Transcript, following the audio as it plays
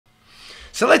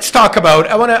So let's talk about,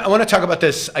 I want to talk about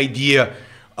this idea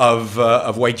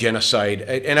of white genocide,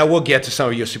 and I will get to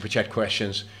some of your Super Chat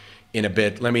questions in a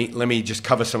bit. Let me just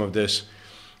cover some of this.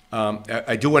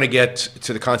 I do want to get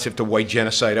to the concept of white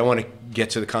genocide. I want to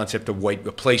get to the concept of white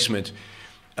replacement,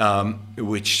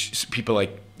 which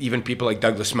even people like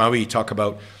Douglas Murray talk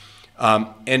about,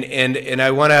 and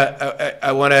I want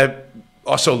to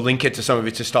also link it to some of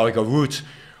its historical roots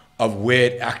of where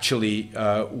it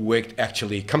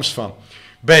actually comes from.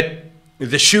 But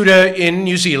the shooter in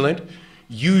New Zealand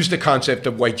used the concept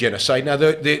of white genocide. Now,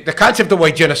 the concept of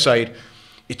white genocide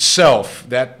itself,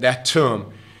 that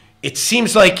term, it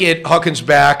seems like it harkens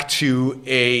back to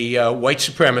a white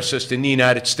supremacist in the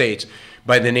United States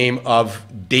by the name of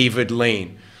David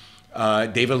Lane.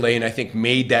 David Lane, I think,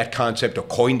 made that concept or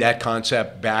coined that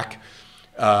concept back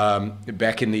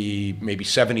in the maybe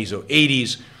 70s or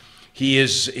 80s.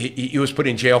 He was put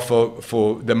in jail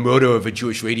for the murder of a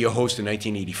Jewish radio host in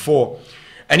 1984.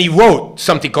 And he wrote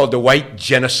something called the White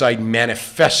Genocide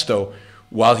Manifesto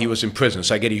while he was in prison.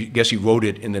 So I guess he wrote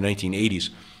it in the 1980s.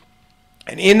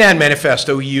 And in that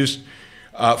manifesto, he used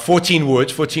 14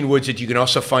 words that you can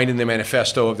also find in the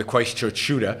manifesto of the Christchurch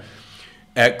shooter.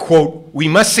 Quote, "We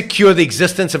must secure the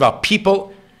existence of our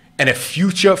people and a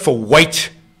future for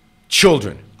white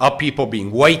children." Our people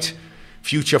being white,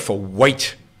 future for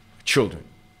white children.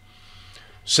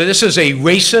 So this is a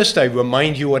racist. I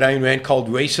remind you what Ayn Rand called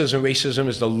racism. Racism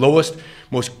is the lowest,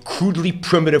 most crudely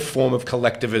primitive form of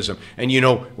collectivism. And you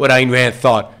know what Ayn Rand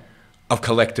thought of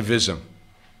collectivism.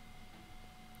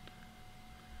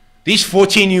 These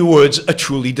 14 new words are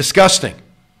truly disgusting.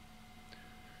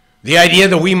 The idea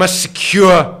that we must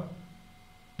secure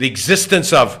the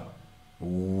existence of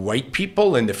white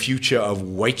people and the future of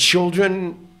white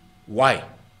children, why?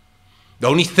 The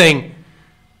only thing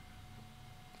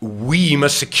we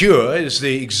must secure is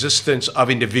the existence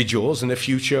of individuals and the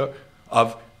future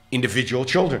of individual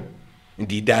children.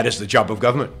 Indeed, that is the job of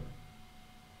government.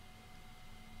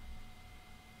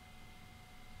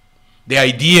 The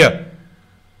idea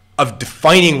of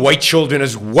defining white children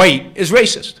as white is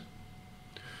racist.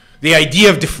 The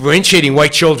idea of differentiating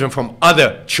white children from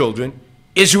other children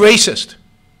is racist.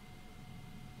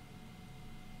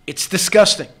 It's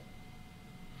disgusting.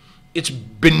 It's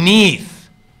beneath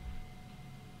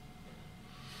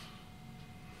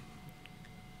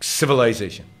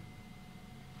civilization.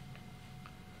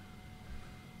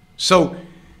 So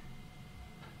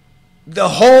the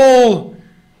whole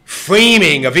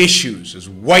framing of issues as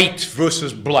white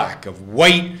versus black, of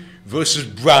white versus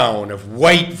brown, of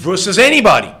white versus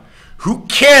anybody, who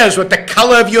cares what the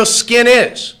color of your skin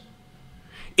is?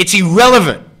 It's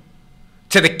irrelevant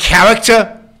to the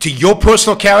character, to your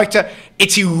personal character.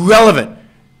 It's irrelevant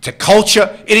to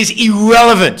culture. It is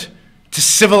irrelevant to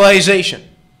civilization.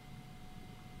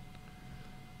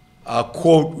 I'll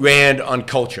quote Rand on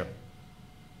culture.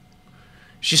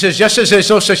 She says, just as there's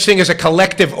no such thing as a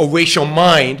collective or racial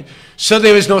mind, so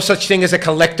there is no such thing as a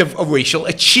collective or racial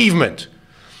achievement.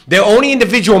 There are only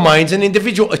individual minds and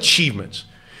individual achievements.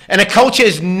 And a culture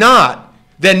is not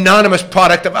the anonymous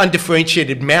product of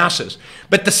undifferentiated masses,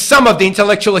 but the sum of the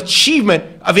intellectual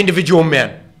achievement of individual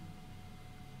men.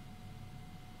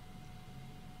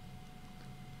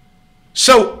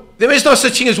 So there is no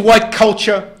such thing as white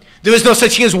culture. There is no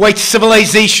such thing as white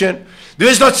civilization. There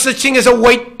is no such thing as a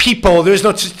white people. There is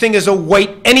no such thing as a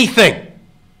white anything.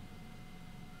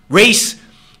 Race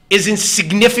is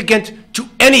insignificant to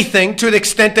anything to the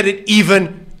extent that it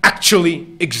even actually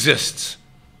exists.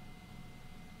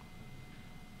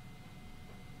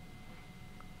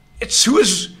 It's who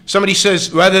is, somebody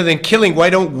says, rather than killing,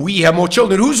 why don't we have more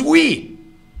children? Who's we?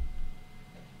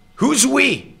 Who's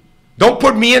we? Don't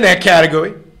put me in that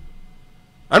category.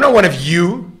 I'm not one of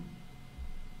you.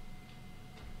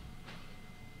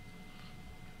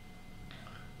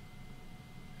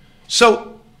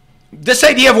 So this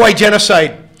idea of white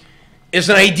genocide is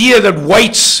an idea that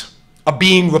whites are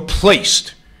being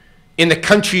replaced in the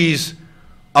countries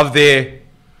of their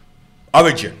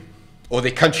origin, or the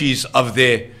countries of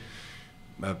their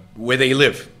where they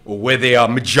live, or where they are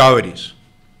majorities.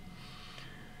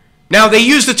 Now they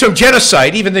use the term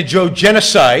genocide, even the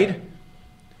genocide.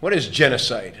 What is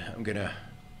genocide?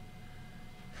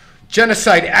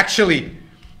 Genocide actually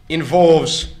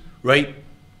involves, right,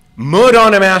 murder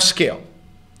on a mass scale.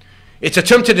 It's a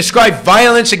term to describe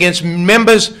violence against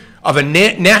members of a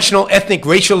national, ethnic,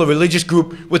 racial, or religious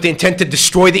group with the intent to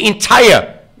destroy the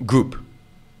entire group.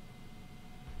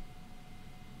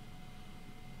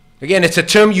 Again, it's a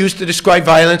term used to describe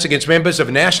violence against members of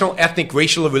a national, ethnic,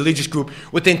 racial, or religious group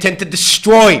with the intent to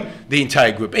destroy the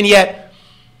entire group. And yet,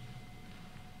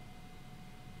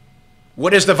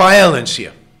 What is the violence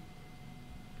here?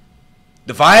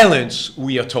 The violence,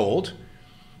 we are told,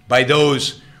 by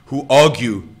those who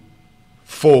argue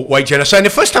for white genocide. And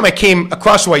the first time I came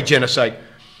across white genocide,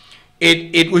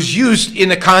 it was used in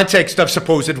the context of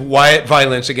supposed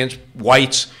violence against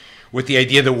whites, with the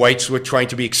idea that whites were trying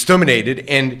to be exterminated.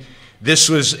 And this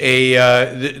was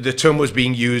the term was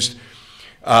being used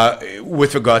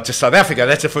with regard to South Africa.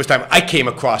 That's the first time I came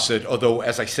across it, although,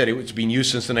 as I said, it's been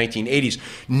used since the 1980s,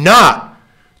 not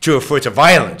to refer to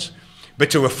violence, but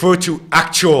to refer to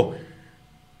actual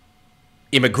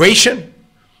immigration,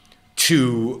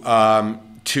 to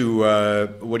what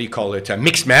do you call it,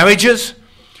 mixed marriages,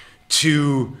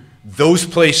 to those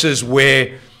places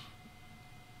where,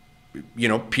 you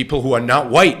know, people who are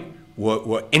not white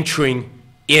were entering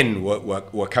in,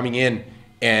 were coming in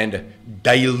and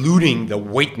diluting the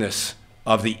whiteness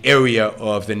of the area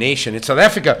of the nation. In South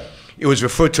Africa, it was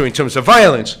referred to in terms of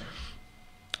violence.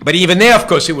 But even there, of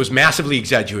course, it was massively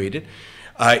exaggerated.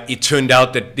 It turned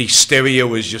out that the stereo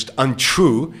was just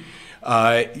untrue.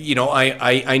 You know,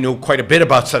 I know quite a bit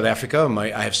about South Africa.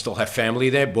 I still have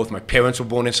family there. Both my parents were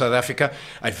born in South Africa.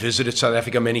 I visited South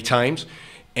Africa many times.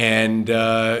 And,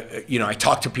 you know, I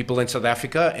talked to people in South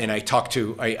Africa, and I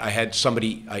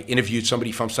interviewed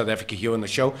somebody from South Africa here on the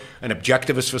show, an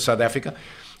objectivist for South Africa.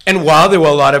 And while there were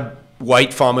a lot of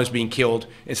white farmers being killed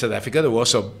in South Africa, there were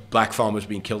also black farmers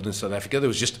being killed in South Africa.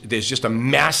 There's just a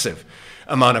massive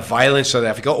amount of violence in South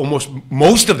Africa. Almost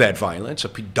most of that violence, a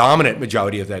predominant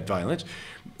majority of that violence,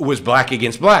 was black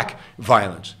against black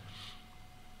violence.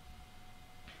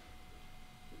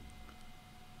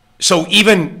 So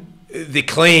even the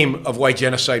claim of white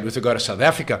genocide with regard to South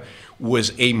Africa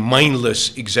was a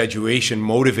mindless exaggeration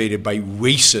motivated by a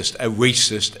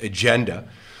racist agenda.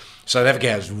 South Africa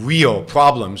has real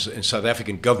problems, and South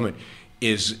African government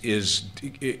is in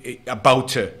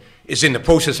the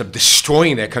process of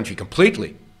destroying their country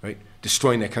completely, right?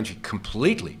 Destroying their country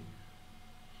completely.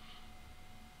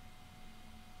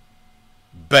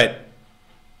 But,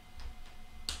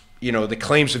 you know, the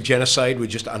claims of genocide were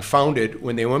just unfounded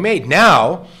when they were made.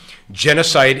 Now,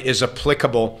 genocide is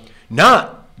applicable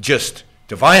not just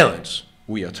to violence,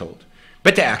 we are told,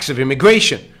 but to acts of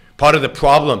immigration. Part of the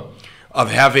problem of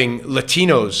having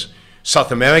Latinos,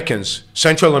 South Americans,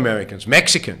 Central Americans,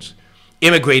 Mexicans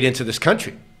immigrate into this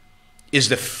country is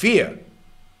the fear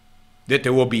that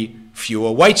there will be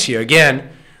fewer whites here. Again,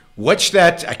 watch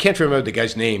that, I can't remember the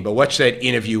guy's name, but watch that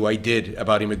interview I did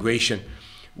about immigration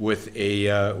with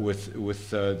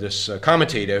this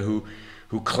commentator who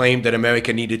claimed that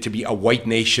America needed to be a white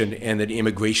nation and that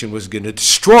immigration was going to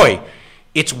destroy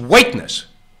its whiteness.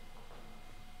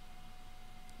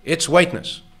 Its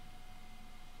whiteness.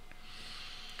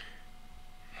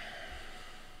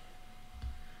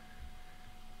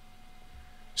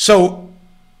 So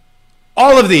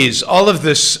all of this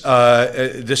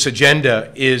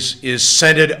agenda is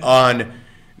centered on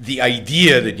the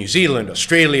idea that New Zealand,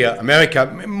 Australia, America,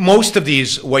 most of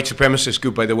these white supremacist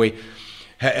groups, by the way,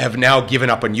 have now given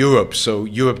up on Europe, so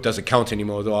Europe doesn't count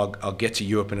anymore, though I'll get to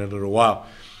Europe in a little while.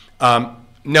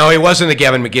 No, it wasn't the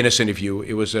Gavin McInnes interview.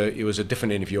 It was a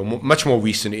different interview, a much more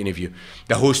recent interview.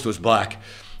 The host was black.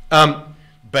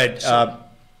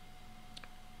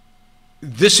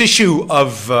 This issue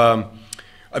of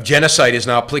genocide is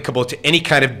now applicable to any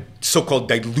kind of so-called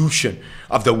dilution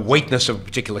of the whiteness of a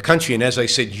particular country. And as I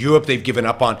said, Europe, they've given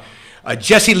up on.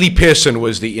 Jesse Lee Pearson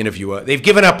was the interviewer. They've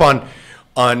given up on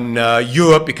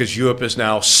Europe because Europe is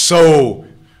now so-called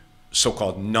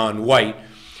non-white.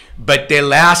 But their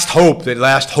last hope,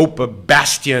 a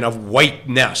bastion of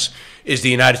whiteness, is the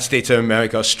United States of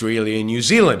America, Australia, and New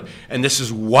Zealand. And this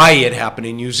is why it happened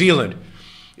in New Zealand.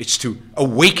 It's to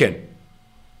awaken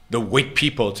the white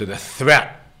people to the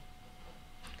threat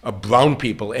of brown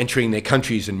people entering their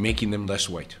countries and making them less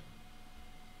white.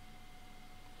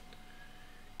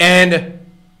 And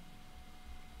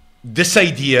this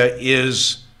idea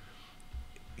is,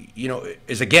 you know,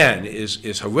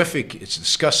 is horrific, it's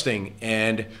disgusting,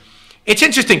 and it's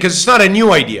interesting because it's not a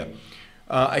new idea.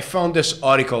 I found this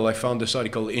article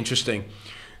interesting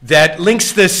that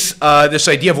links this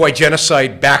idea of white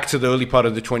genocide back to the early part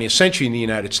of the 20th century in the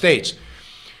United States.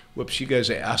 Whoops, you guys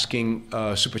are asking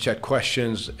Super Chat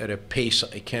questions at a pace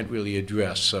I can't really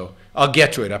address, so I'll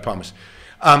get to it, I promise.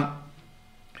 And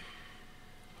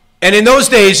in those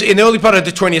days, in the early part of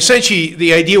the 20th century,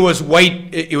 the idea was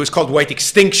it was called white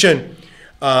extinction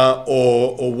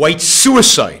or white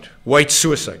suicide,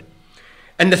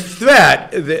 And the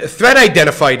threat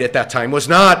identified at that time was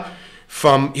not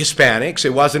from Hispanics,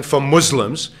 it wasn't from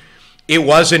Muslims, it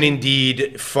wasn't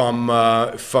indeed from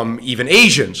even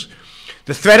Asians.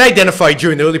 The threat identified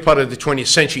during the early part of the 20th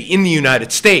century in the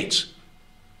United States,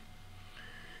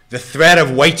 the threat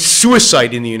of white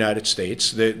suicide in the United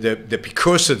States, the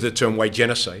precursor to the term white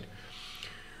genocide,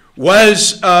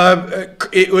 was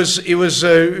coined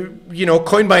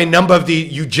by a number of the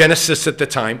eugenicists at the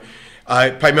time.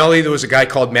 Primarily, there was a guy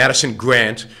called Madison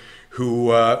Grant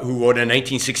who wrote a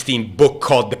 1916 book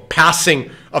called The Passing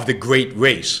of the Great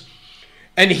Race.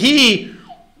 And he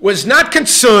was not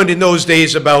concerned in those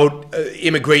days about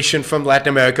immigration from Latin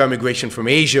America, immigration from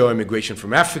Asia, or immigration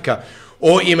from Africa,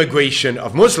 or immigration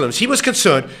of Muslims. He was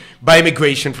concerned by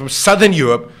immigration from Southern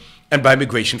Europe and by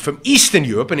immigration from Eastern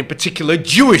Europe, and in particular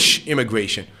Jewish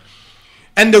immigration.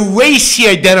 And the race he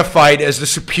identified as the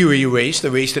superior race,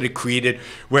 the race that had created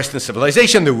Western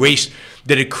civilization, the race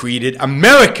that had created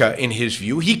America in his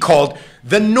view, he called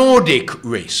the Nordic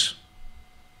race,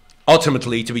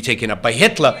 ultimately to be taken up by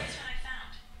Hitler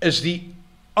as the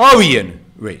Aryan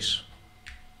race.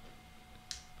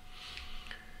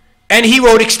 And he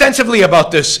wrote extensively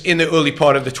about this in the early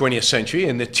part of the 20th century,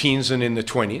 in the teens and in the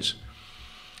 20s.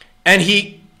 And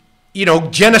he,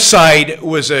 genocide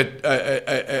was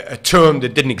a term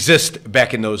that didn't exist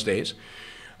back in those days.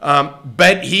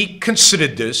 But he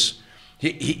considered this,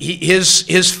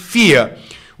 his fear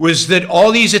was that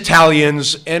all these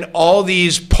Italians and all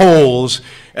these Poles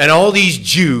and all these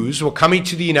Jews were coming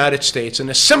to the United States and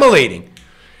assimilating.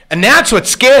 And that's what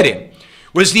scared him,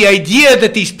 was the idea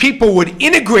that these people would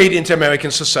integrate into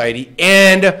American society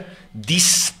and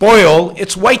despoil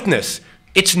its whiteness,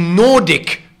 its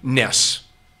Nordicness.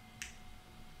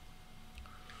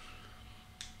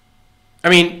 I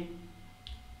mean,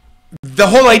 the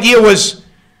whole idea was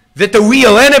that the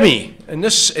real enemy, and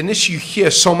this you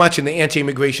hear so much in the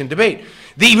anti-immigration debate,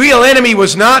 the real enemy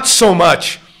was not so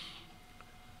much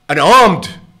an armed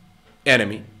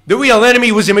enemy. The real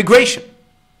enemy was immigration.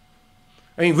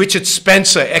 I mean, Richard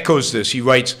Spencer echoes this. He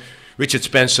writes, Richard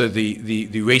Spencer, the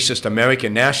racist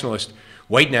American nationalist,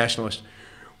 white nationalist,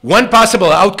 one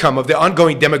possible outcome of the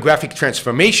ongoing demographic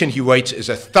transformation, he writes, is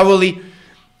a thoroughly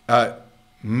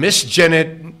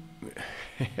misgenerated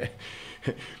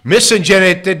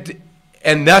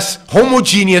and thus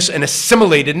homogeneous and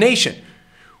assimilated nation,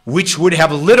 which would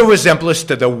have little resemblance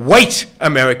to the white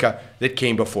America that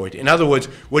came before it. In other words,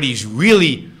 what he's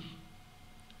really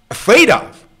afraid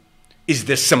of is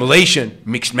the assimilation,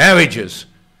 mixed marriages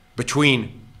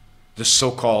between the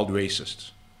so-called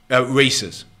races. I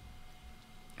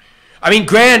mean,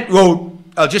 Grant wrote,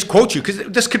 I'll just quote you, because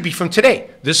this could be from today.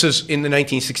 This is in the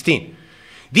 1916.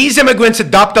 These immigrants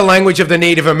adopt the language of the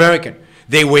Native American.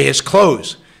 They wear his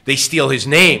clothes. They steal his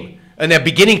name. And they're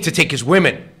beginning to take his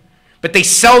women. But they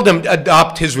seldom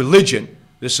adopt his religion.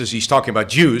 This is, he's talking about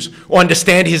Jews, or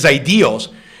understand his ideals.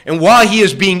 And while he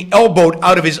is being elbowed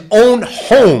out of his own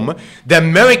home, the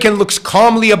American looks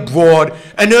calmly abroad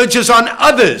and urges on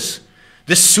others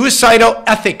the suicidal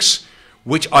ethics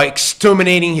which are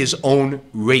exterminating his own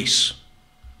race.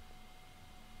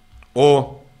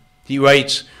 Or, he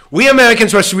writes, we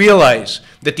Americans must realize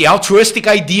that the altruistic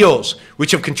ideals which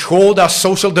have controlled our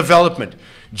social development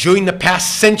during the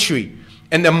past century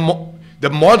and the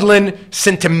maudlin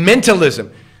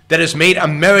sentimentalism that has made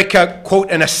America,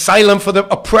 quote, an asylum for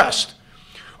the oppressed,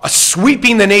 are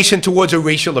sweeping the nation towards a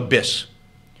racial abyss.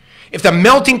 If the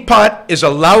melting pot is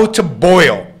allowed to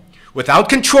boil without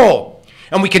control,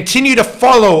 and we continue to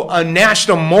follow our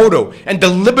national motto and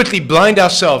deliberately blind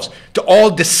ourselves to all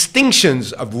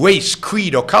distinctions of race,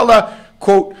 creed, or color,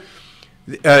 quote,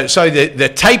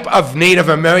 the type of Native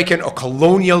American or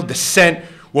colonial descent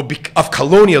will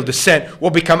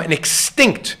become an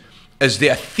extinct as the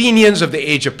Athenians of the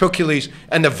age of Hercules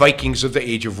and the Vikings of the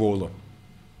age of Rollo.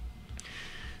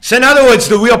 So in other words,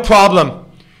 the real problem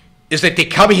is that they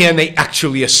come here and they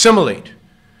actually assimilate.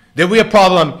 The real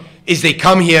problem is they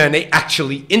come here and they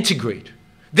actually integrate.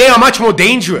 They are much more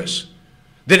dangerous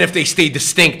than if they stay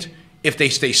distinct, if they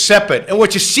stay separate. And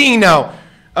what you're seeing now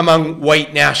among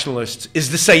white nationalists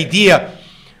is this idea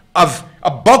of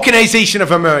a balkanization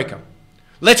of America.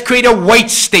 Let's create a white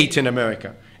state in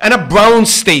America, and a brown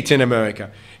state in America,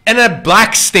 and a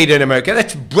black state in America.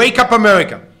 Let's break up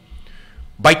America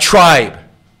by tribe.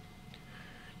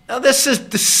 Now this is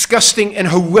disgusting and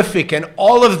horrific, and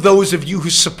all of those of you who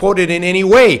support it in any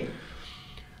way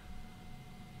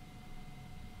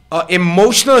are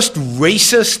emotionalist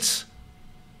racists.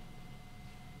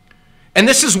 And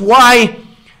this is why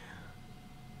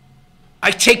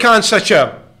I take on such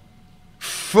a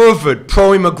fervid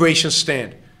pro-immigration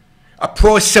stand, a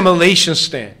pro-assimilation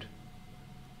stand,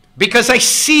 because I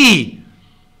see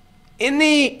in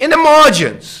the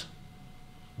margins,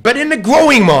 but in the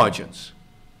growing margins,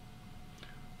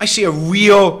 I see a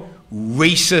real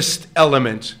racist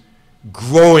element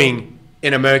growing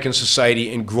in American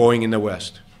society and growing in the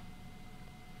West.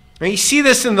 And you see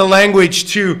this in the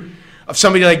language, too, of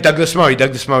somebody like Douglas Murray.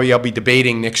 Douglas Murray I'll be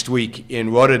debating next week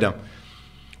in Rotterdam,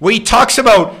 where he talks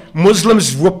about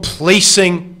Muslims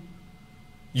replacing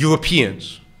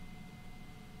Europeans.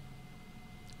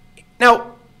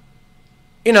 Now,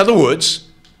 in other words,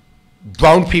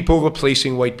 brown people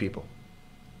replacing white people.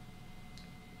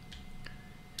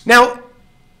 Now,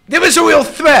 there is a real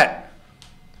threat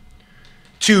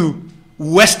to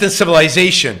Western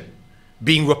civilization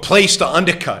being replaced or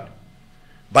undercut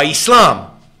by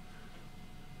Islam,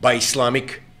 by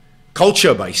Islamic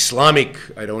culture, by Islamic,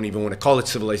 I don't even want to call it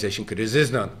civilization because it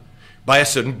is none, by a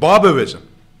certain barbarism.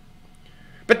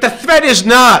 But the threat is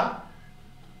not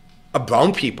a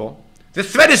brown people. The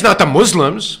threat is not the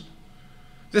Muslims.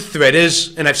 The threat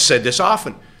is, and I've said this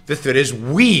often, the threat is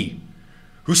we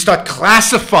who start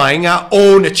classifying our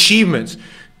own achievements,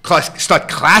 start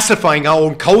classifying our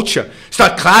own culture,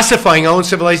 start classifying our own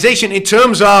civilization in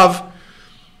terms of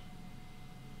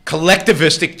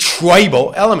collectivistic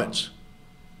tribal elements.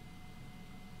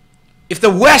 If the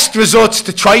West resorts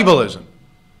to tribalism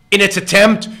in its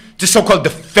attempt to so-called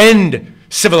defend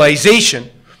civilization,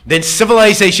 then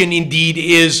civilization indeed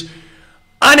is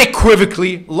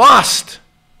unequivocally lost.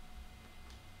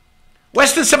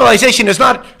 Western civilization is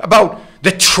not about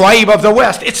the tribe of the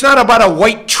West. It's not about a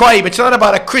white tribe. It's not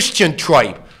about a Christian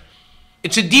tribe.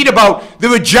 It's indeed about the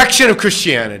rejection of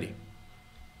Christianity.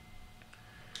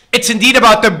 It's indeed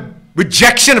about the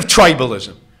rejection of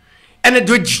tribalism and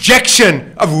the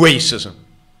rejection of racism,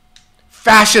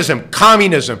 fascism,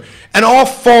 communism, and all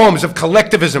forms of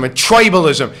collectivism and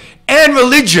tribalism and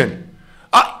religion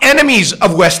are enemies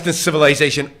of Western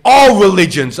civilization. All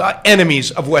religions are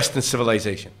enemies of Western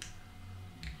civilization.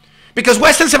 Because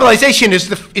Western civilization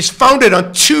is founded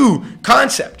on two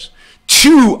concepts,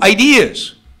 two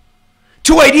ideas.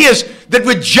 Two ideas that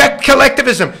reject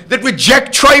collectivism, that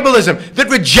reject tribalism, that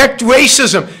reject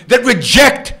racism, that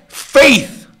reject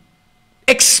faith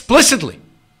explicitly.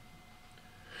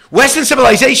 Western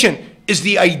civilization is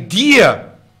the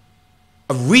idea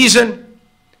of reason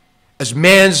as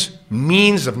man's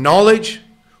means of knowledge,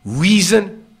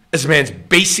 reason as man's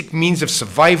basic means of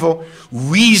survival,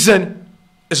 reason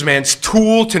as man's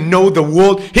tool to know the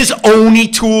world, his only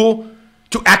tool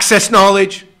to access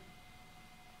knowledge.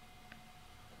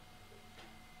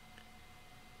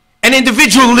 And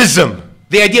individualism,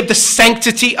 the idea of the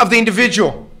sanctity of the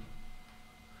individual.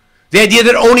 The idea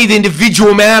that only the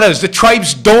individual matters, the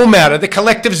tribes don't matter, the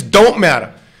collectives don't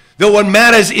matter. That what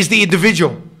matters is the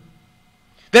individual.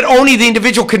 That only the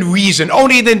individual can reason,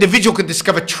 only the individual can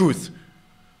discover truth.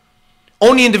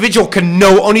 Only the individual can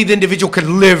know, only the individual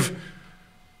can live.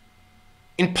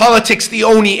 In politics, the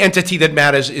only entity that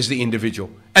matters is the individual.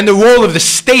 And the role of the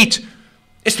state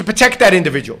is to protect that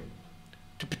individual,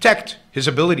 to protect his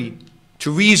ability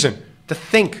to reason, to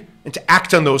think, and to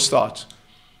act on those thoughts,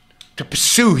 to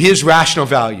pursue his rational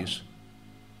values.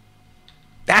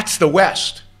 That's the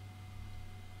West.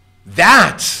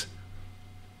 That's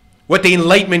what the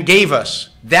Enlightenment gave us.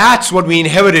 That's what we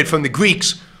inherited from the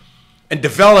Greeks and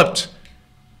developed.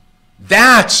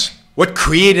 That's what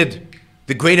created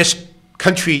the greatest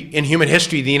country in human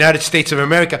history, the United States of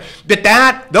America. But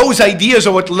those ideas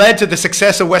are what led to the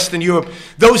success of Western Europe.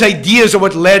 Those ideas are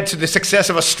what led to the success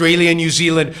of Australia and New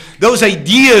Zealand. Those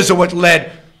ideas are what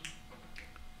led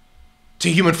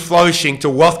to human flourishing, to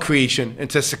wealth creation, and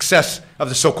to the success of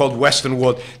the so-called Western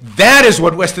world. That is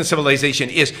what Western civilization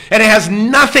is. And it has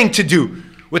nothing to do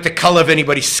with the color of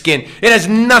anybody's skin. It has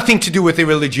nothing to do with their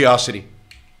religiosity.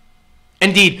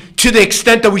 Indeed, to the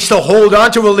extent that we still hold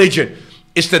on to religion,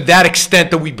 it's to that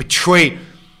extent that we betray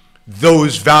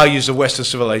those values of Western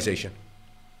civilization.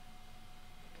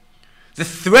 The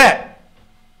threat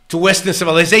to Western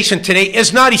civilization today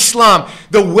is not Islam.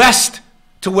 The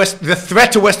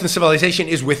threat to Western civilization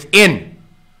is within.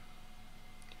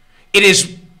 It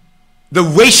is the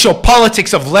racial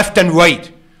politics of left and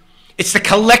right. It's the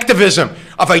collectivism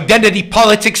of identity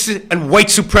politics and white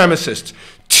supremacists.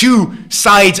 Two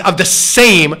sides of the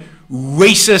same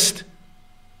racist,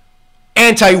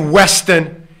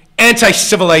 anti-Western,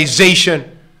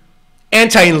 anti-civilization,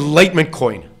 anti-Enlightenment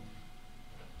coin.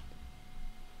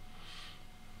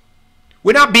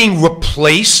 We're not being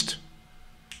replaced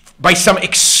by some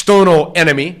external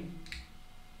enemy.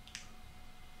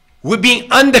 We're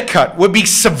being undercut. We're being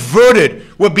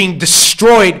subverted. We're being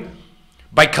destroyed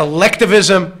by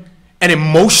collectivism and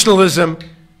emotionalism,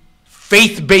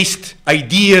 faith-based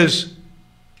ideas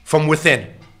from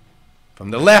within,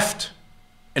 from the left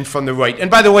and from the right.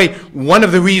 And by the way, one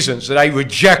of the reasons that I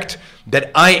reject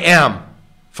that I am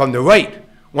from the right,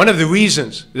 one of the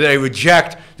reasons that I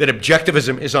reject that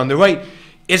objectivism is on the right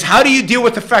is how do you deal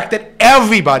with the fact that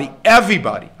everybody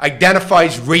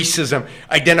identifies racism,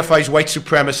 identifies white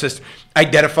supremacist,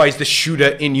 identifies the shooter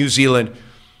in New Zealand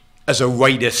as a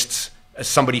rightist, as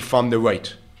somebody from the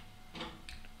right?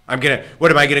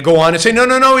 What am I gonna go on and say,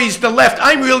 no, he's the left,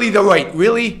 I'm really the right?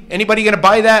 Really? Anybody gonna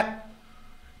buy that?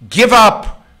 Give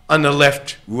up on the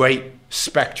left-right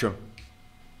spectrum.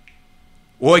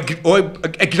 Or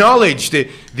acknowledge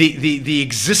the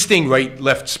existing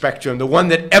right-left spectrum, the one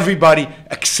that everybody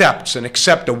accepts and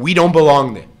accept that we don't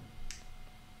belong there.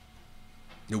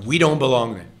 That we don't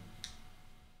belong there.